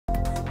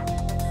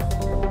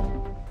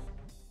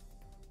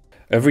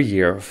Every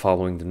year,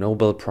 following the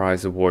Nobel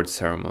Prize award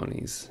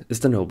ceremonies,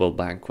 is the Nobel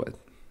Banquet.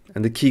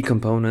 And the key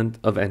component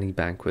of any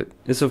banquet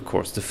is, of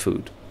course, the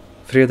food.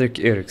 Fredrik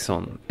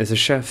Eriksson is a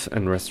chef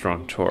and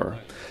restaurateur,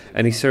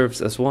 and he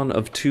serves as one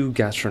of two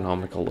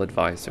gastronomical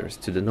advisors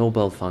to the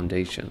Nobel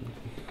Foundation.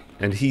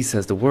 And he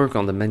says the work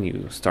on the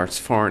menu starts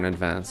far in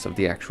advance of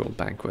the actual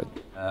banquet.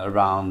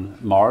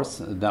 Around March,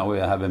 then we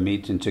have a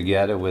meeting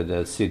together with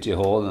the City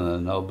Hall and the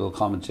Nobel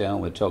Committee,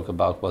 and we talk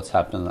about what's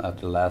happened at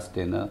the last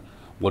dinner,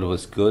 what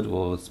was good,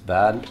 what was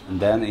bad. And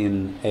then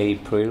in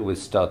April we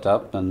start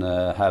up and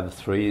have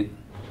 3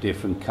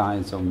 different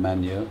kinds of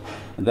menu.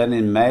 And then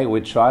in May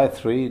we try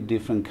 3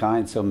 different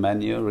kinds of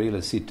menu,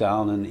 really sit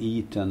down and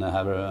eat and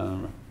have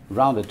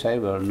around the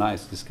table a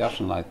nice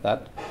discussion like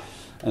that.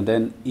 And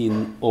then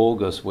in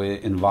August we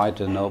invite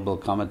the Nobel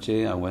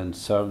Committee and we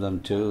serve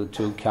them 2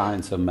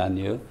 kinds of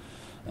menu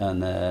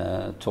and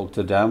talk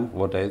to them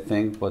what they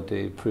think, what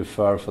they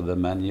prefer for the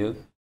menu.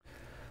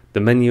 The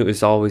menu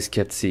is always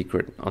kept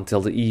secret until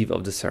the eve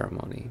of the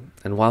ceremony,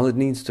 and while it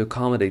needs to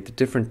accommodate the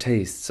different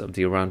tastes of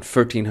the around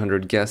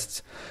 1,300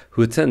 guests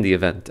who attend the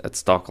event at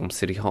Stockholm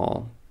City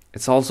Hall,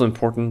 it's also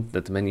important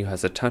that the menu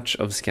has a touch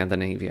of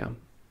Scandinavia.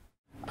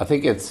 I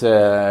think it's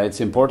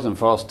important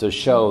for us to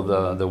show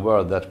the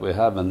world that we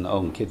have an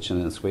own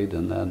kitchen in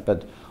Sweden,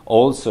 but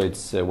also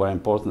it's very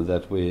important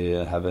that we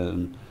have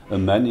a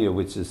menu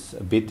which is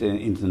a bit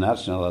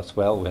international as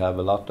well. We have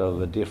a lot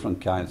of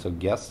different kinds of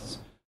guests.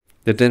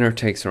 The dinner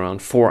takes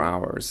around 4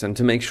 hours, and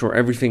to make sure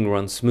everything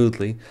runs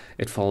smoothly,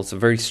 it follows a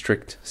very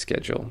strict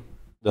schedule.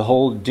 The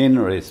whole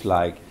dinner is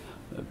like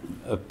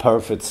a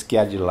perfect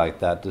schedule like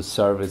that. The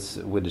service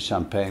with the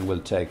champagne will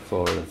take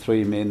for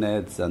 3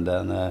 minutes, and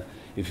then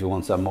if you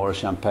want some more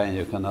champagne,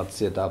 you cannot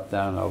sit up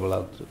there and are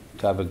allowed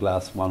to have a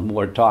glass one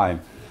more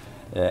time.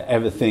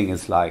 Everything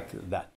is like that.